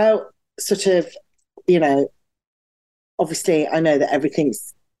without sort of, obviously I know that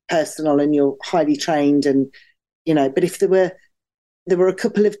everything's personal and you're highly trained and, but if there were a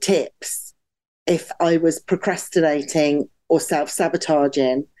couple of tips, if I was procrastinating or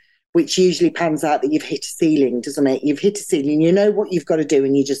self-sabotaging, which usually pans out that you've hit a ceiling, doesn't it? You've hit a ceiling, you know what you've got to do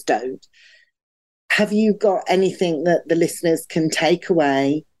and you just don't. Have you got anything that the listeners can take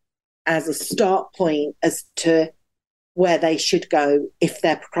away as a start point as to where they should go if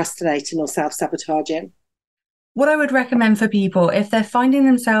they're procrastinating or self-sabotaging? What I would recommend for people, if they're finding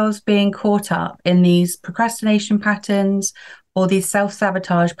themselves being caught up in these procrastination patterns or these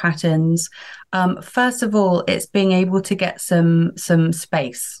self-sabotage patterns, first of all, it's being able to get some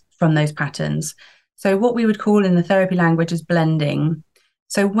space from those patterns. So what we would call in the therapy language is blending.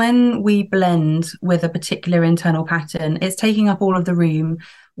 So when we blend with a particular internal pattern, it's taking up all of the room.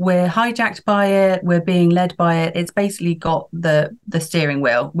 We're hijacked by it. We're being led by it. It's basically got the steering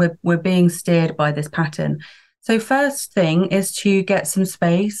wheel. We're being steered by this pattern. So first thing is to get some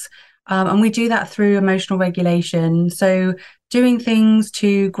space. And we do that through emotional regulation. So doing things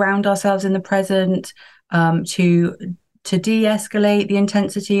to ground ourselves in the present, to de-escalate the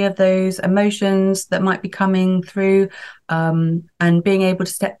intensity of those emotions that might be coming through, and being able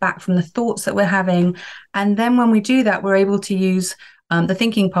to step back from the thoughts that we're having. And then when we do that, we're able to use the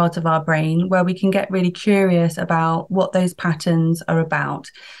thinking part of our brain, where we can get really curious about what those patterns are about.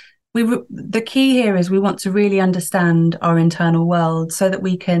 The key here is we want to really understand our internal world so that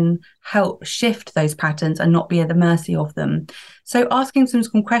we can help shift those patterns and not be at the mercy of them. So asking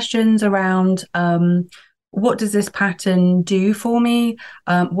some questions around, what does this pattern do for me?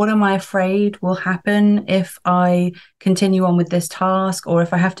 What am I afraid will happen if I continue on with this task, or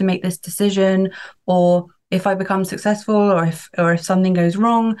if I have to make this decision, or if I become successful, or if something goes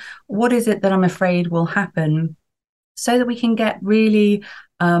wrong? What is it that I'm afraid will happen? So that we can get really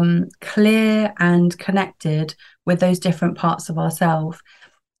clear and connected with those different parts of ourselves.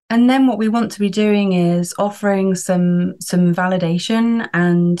 And then what we want to be doing is offering some validation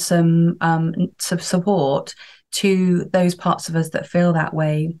and some support to those parts of us that feel that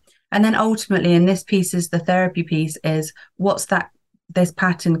way. And then ultimately, and this piece is the therapy piece, is what's this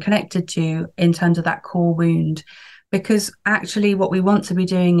pattern connected to in terms of that core wound. Because actually what we want to be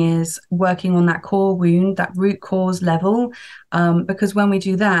doing is working on that core wound, that root cause level. Because when we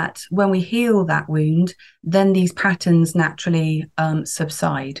do that, when we heal that wound, then these patterns naturally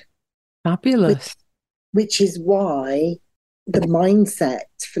subside. Fabulous. Which is why the mindset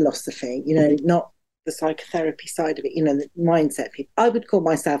philosophy, not the psychotherapy side of it, the mindset people. I would call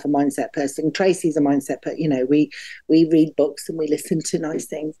myself a mindset person. Tracy's a mindset person. We read books and we listen to nice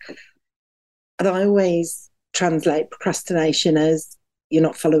things. And I always translate procrastination as you're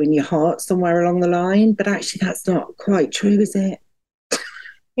not following your heart somewhere along the line, but actually that's not quite true, is it?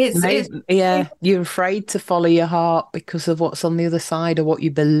 You're afraid to follow your heart because of what's on the other side, or what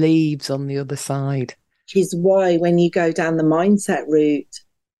you believe's on the other side. Which is why when you go down the mindset route,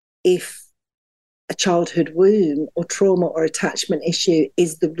 if a childhood wound or trauma or attachment issue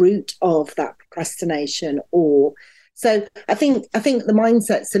is the root of that procrastination, so I think the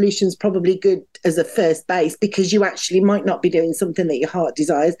mindset solution is probably good as a first base, because you actually might not be doing something that your heart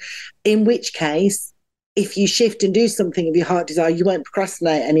desires, in which case, if you shift and do something of your heart desire, you won't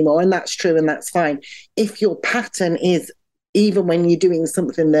procrastinate anymore, and that's true and that's fine. If your pattern is, even when you're doing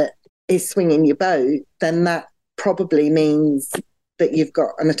something that is swinging your boat, then that probably means that you've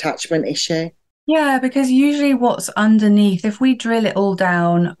got an attachment issue. Yeah, because usually what's underneath, if we drill it all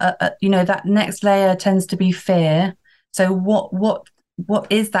down, that next layer tends to be fear. So what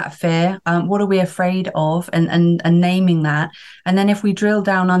is that fear? What are we afraid of? And naming that. And then if we drill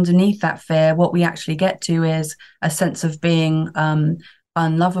down underneath that fear, what we actually get to is a sense of being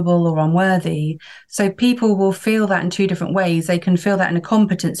unlovable or unworthy. So people will feel that in two different ways. They can feel that in a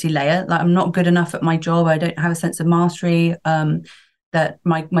competency layer, like I'm not good enough at my job, I don't have a sense of mastery, that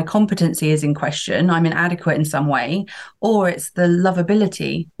my competency is in question, I'm inadequate in some way. Or it's the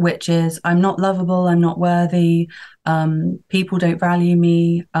lovability, which is I'm not lovable, I'm not worthy, people don't value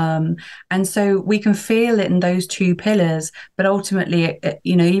me. And so we can feel it in those two pillars, but ultimately,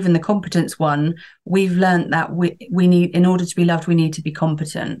 even the competence one, we've learned that we need, in order to be loved, we need to be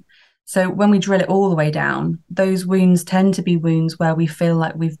competent. So when we drill it all the way down, those wounds tend to be wounds where we feel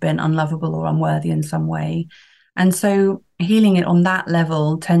like we've been unlovable or unworthy in some way. And so healing it on that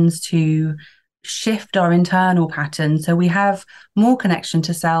level tends to shift our internal pattern. So we have more connection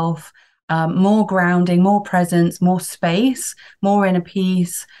to self, more grounding, more presence, more space, more inner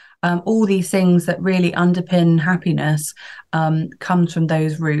peace. All these things that really underpin happiness comes from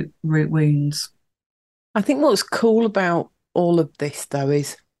those root wounds. I think what's cool about all of this, though,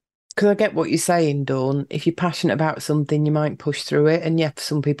 is because I get what you're saying, Dawn. If you're passionate about something, you might push through it. And yeah, for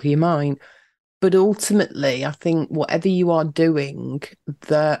some people, you might. But ultimately, I think whatever you are doing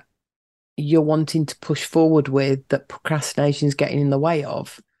that you're wanting to push forward with, that procrastination is getting in the way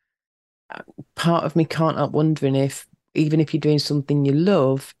of, part of me can't help wondering if, even if you're doing something you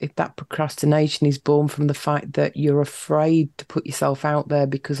love, if that procrastination is born from the fact that you're afraid to put yourself out there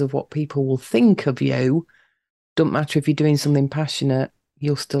because of what people will think of you. Don't matter if you're doing something passionate,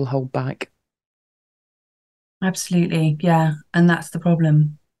 you'll still hold back. Absolutely. Yeah. And that's the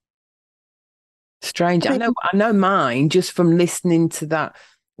problem. Strange. I know mine just from listening to that,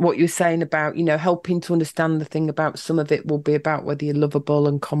 what you were saying about, helping to understand the thing about some of it will be about whether you're lovable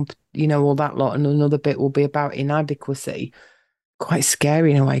and all that lot, and another bit will be about inadequacy. Quite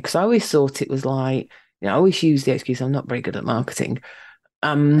scary in a way, because I always thought it was like, I always use the excuse I'm not very good at marketing.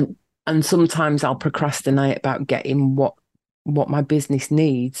 And sometimes I'll procrastinate about getting what my business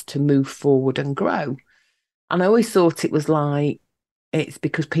needs to move forward and grow. And I always thought it was like, it's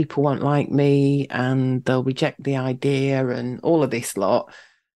because people won't like me and they'll reject the idea and all of this lot.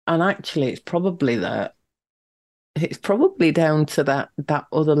 And actually, it's probably down to that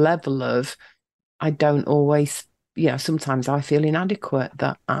other level of, I don't always, sometimes I feel inadequate,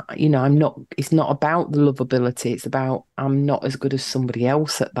 that I'm not. It's not about the lovability. It's about, I'm not as good as somebody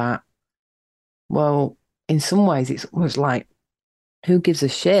else at that. Well, in some ways, it's almost like, who gives a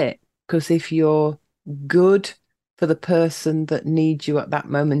shit? Because if you're good for the person that needs you at that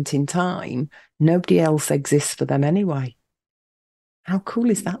moment in time, nobody else exists for them anyway. How cool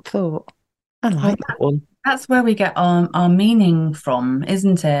is that thought? I like that one. That's where we get our meaning from,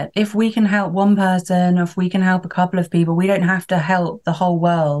 isn't it? If we can help one person, if we can help a couple of people, we don't have to help the whole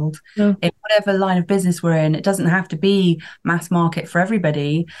world in whatever line of business we're in. It doesn't have to be mass market for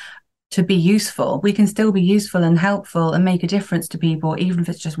everybody to be useful. We can still be useful and helpful and make a difference to people, even if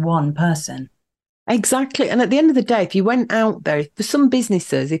it's just one person. Exactly. And at the end of the day, if you went out there, for some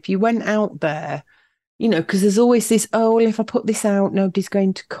businesses, if you went out there, because there's always this, oh, well, if I put this out, nobody's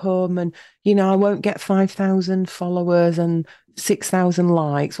going to come, and, I won't get 5,000 followers and 6,000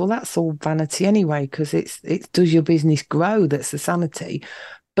 likes. Well, that's all vanity anyway, because it does your business grow. That's the sanity.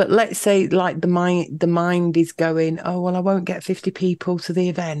 But let's say like the mind is going, oh, well, I won't get 50 people to the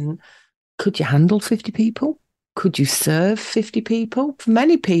event. Could you handle 50 people? Could you serve 50 people? For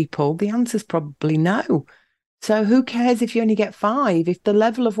many people, the answer's probably no. So who cares if you only get 5? If the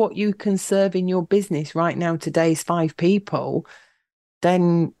level of what you can serve in your business right now today is 5 people,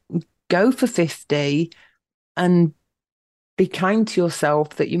 then go for 50 and be kind to yourself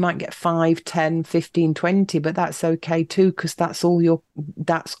that you might get 5, 10, 15, 20, but that's okay too, because that's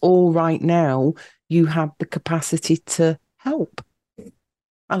all right now. You have the capacity to help.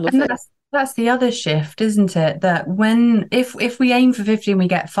 I love it. That's the other shift, isn't it? That if we aim for 50 and we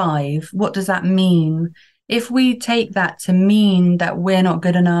get 5, what does that mean? If we take that to mean that we're not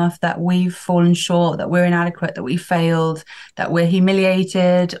good enough, that we've fallen short, that we're inadequate, that we failed, that we're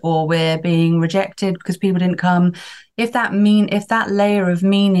humiliated, or we're being rejected because people didn't come, if that layer of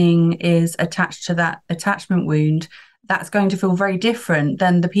meaning is attached to that attachment wound, that's going to feel very different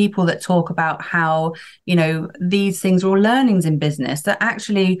than the people that talk about how, these things are all learnings in business. That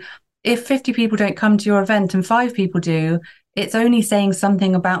actually, if 50 people don't come to your event and 5 people do, it's only saying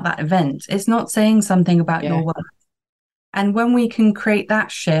something about that event. It's not saying something about your work. And when we can create that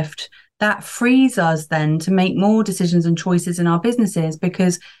shift, that frees us then to make more decisions and choices in our businesses,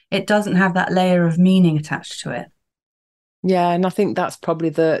 because it doesn't have that layer of meaning attached to it. Yeah, and I think that's probably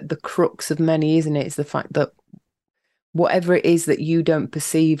the crux of many, isn't it? It's the fact that whatever it is that you don't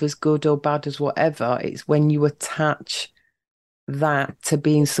perceive as good or bad as whatever, it's when you attach that to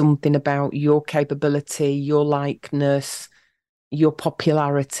being something about your capability, your likeness, your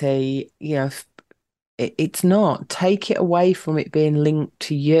popularity, it's not. Take it away from it being linked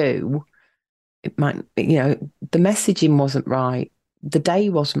to you. It might, the messaging wasn't right, the day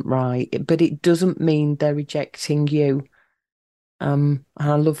wasn't right, but it doesn't mean they're rejecting you. And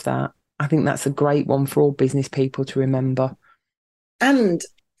I love that. I think that's a great one for all business people to remember. And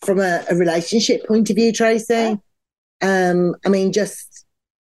from a relationship point of view, Tracy, I mean, just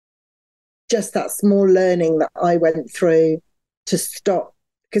that small learning that I went through to stop,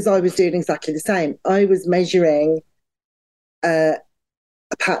 because I was doing exactly the same. I was measuring a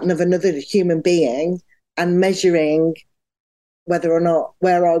pattern of another human being and measuring whether or not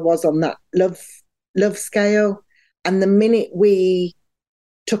where I was on that love scale. And the minute we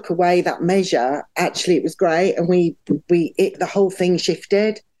took away that measure, actually it was great, and the whole thing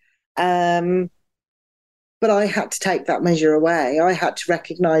shifted. But I had to take that measure away. I had to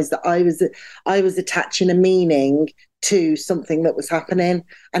recognise that I was attaching a meaning to something that was happening,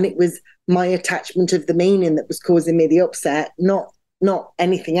 and it was my attachment of the meaning that was causing me the upset, not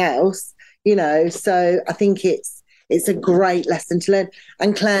anything else. So I think it's a great lesson to learn.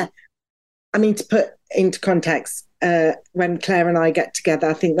 And Claire, I mean, to put into context, when Claire and I get together,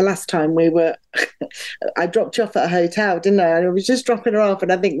 I think the last time I dropped you off at a hotel, didn't I? And I was just dropping her off,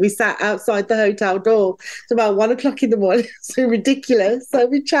 and I think we sat outside the hotel door. It's about 1 o'clock in the morning. So ridiculous. So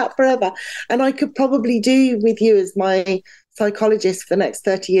we chat forever. And I could probably do with you as my psychologist for the next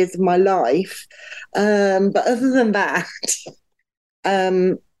 30 years of my life. But other than that,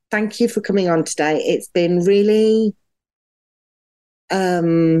 thank you for coming on today. It's been really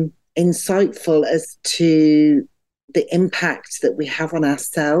insightful as to the impact that we have on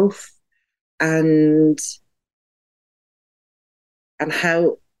ourselves and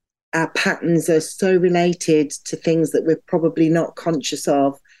how our patterns are so related to things that we're probably not conscious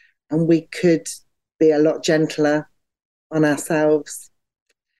of, and we could be a lot gentler on ourselves.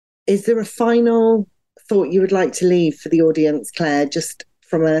 Is there a final thought you would like to leave for the audience, Claire, just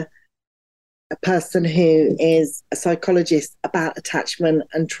from a person who is a psychologist about attachment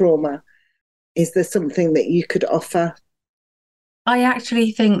and trauma? Is there something that you could offer? I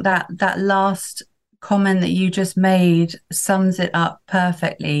actually think that last comment that you just made sums it up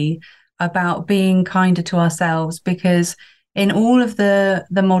perfectly, about being kinder to ourselves, because in all of the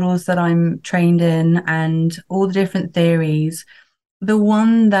models that I'm trained in and all the different theories, the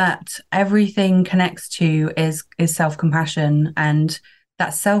one that everything connects to is self-compassion, and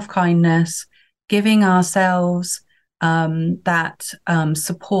that self-kindness, giving ourselves that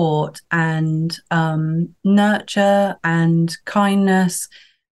support and nurture and kindness.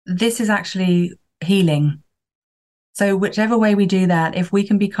 This is actually healing. So whichever way we do that, if we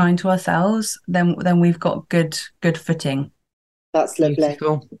can be kind to ourselves, then we've got good footing. That's lovely.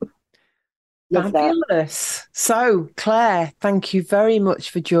 Beautiful. Fabulous. So, Claire, thank you very much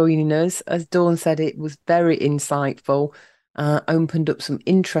for joining us. As Dawn said, it was very insightful. Opened up some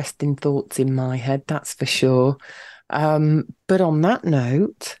interesting thoughts in my head, that's for sure. But on that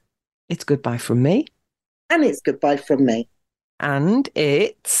note, it's goodbye from me. And it's goodbye from me. And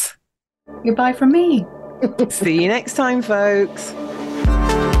it's goodbye from me. See you next time, folks.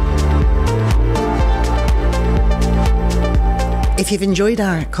 If you've enjoyed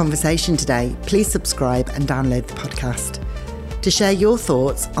our conversation today, please subscribe and download the podcast. To share your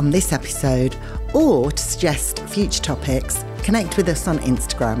thoughts on this episode or to suggest future topics, connect with us on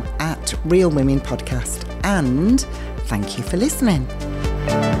Instagram @RealWomenPodcast. And thank you for listening.